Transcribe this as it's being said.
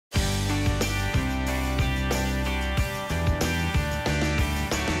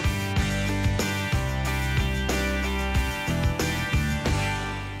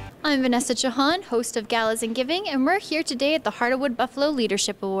I'm Vaness Chauhan, host of Galas and Giving, and we're here today at the Heart of Wood Buffalo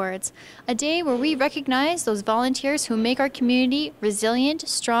Leadership Awards, a day where we recognize those volunteers who make our community resilient,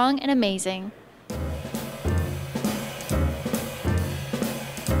 strong, and amazing.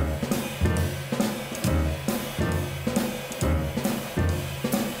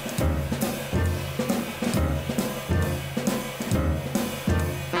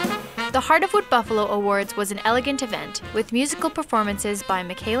 The Heart of Wood Buffalo Awards was an elegant event with musical performances by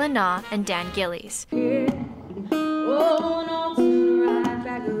Michaela Na and Dan Gillies.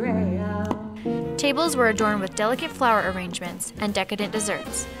 Tables were adorned with delicate flower arrangements and decadent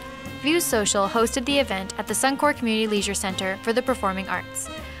desserts. Views Social hosted the event at the Suncor Community Leisure Centre for the Performing Arts.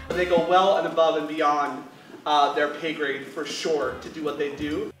 They go well and above and beyond their pay grade for sure to do what they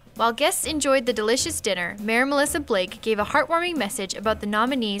do. While guests enjoyed the delicious dinner, Mayor Melissa Blake gave a heartwarming message about the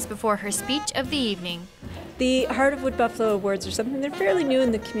nominees before her speech of the evening. The Heart of Wood Buffalo Awards are something, they're fairly new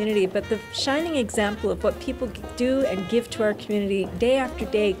in the community, but the shining example of what people do and give to our community day after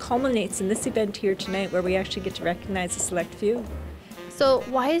day culminates in this event here tonight, where we actually get to recognize a select few. So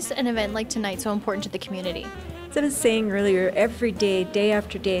why is an event like tonight so important to the community? As I was saying earlier, every day, day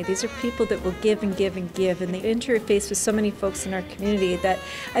after day, these are people that will give and give and give, and they interface with so many folks in our community that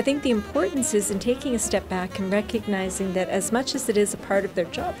I think the importance is in taking a step back and recognizing that as much as it is a part of their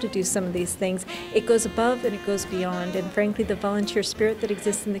job to do some of these things, it goes above and it goes beyond. And frankly, the volunteer spirit that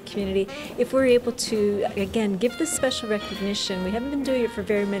exists in the community, if we're able to, again, give this special recognition, we haven't been doing it for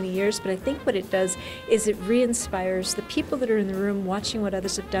very many years, but I think what it does is it re-inspires the people that are in the room watching what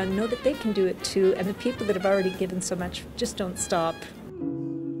others have done, know that they can do it too, and the people that have already given so much just don't stop.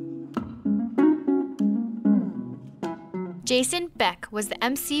 Jason Beck was the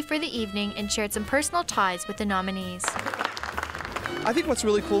MC for the evening and shared some personal ties with the nominees. I think what's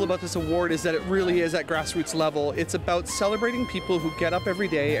really cool about this award is that it really is at grassroots level. It's about celebrating people who get up every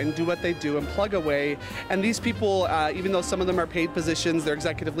day and do what they do and plug away. And these people, even though some of them are paid positions, they're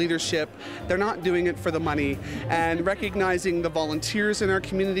executive leadership, they're not doing it for the money. And recognizing the volunteers in our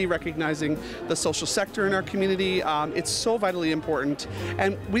community, recognizing the social sector in our community, it's so vitally important.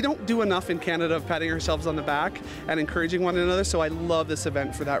 And we don't do enough in Canada of patting ourselves on the back and encouraging one another. So I love this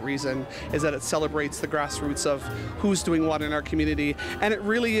event for that reason, is that it celebrates the grassroots of who's doing what in our community. And it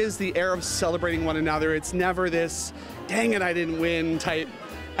really is the air of celebrating one another. It's never this, dang it, I didn't win type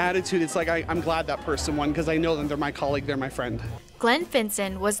attitude. It's like, I'm glad that person won because I know them, they're my colleague, they're my friend. Glenn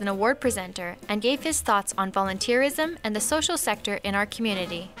Finson was an award presenter and gave his thoughts on volunteerism and the social sector in our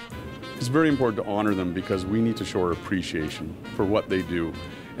community. It's very important to honor them because we need to show our appreciation for what they do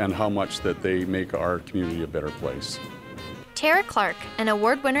and how much that they make our community a better place. Tara Clark, an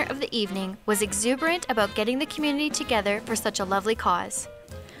award winner of the evening, was exuberant about getting the community together for such a lovely cause.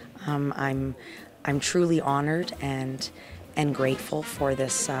 I'm truly honored and grateful for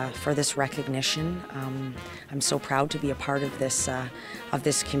this recognition. I'm so proud to be a part of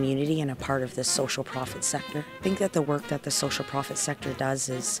this community and a part of this social profit sector. I think that the work that the social profit sector does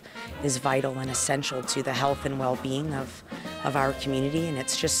is vital and essential to the health and well-being of our community, and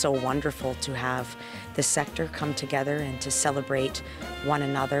it's just so wonderful to have the sector come together and to celebrate one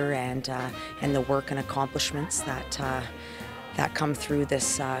another and the work and accomplishments that come through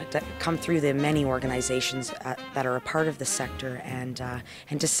the many organizations that are a part of the sector, and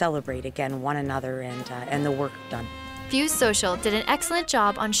to celebrate again one another and the work done. Views Social did an excellent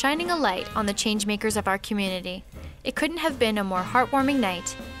job on shining a light on the changemakers of our community. It couldn't have been a more heartwarming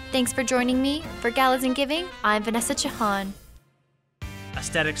night. Thanks for joining me. For Galas and Giving, I'm Vaness Chauhan.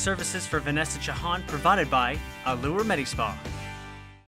 Aesthetic services for Vaness Chauhan provided by Allure Medispa.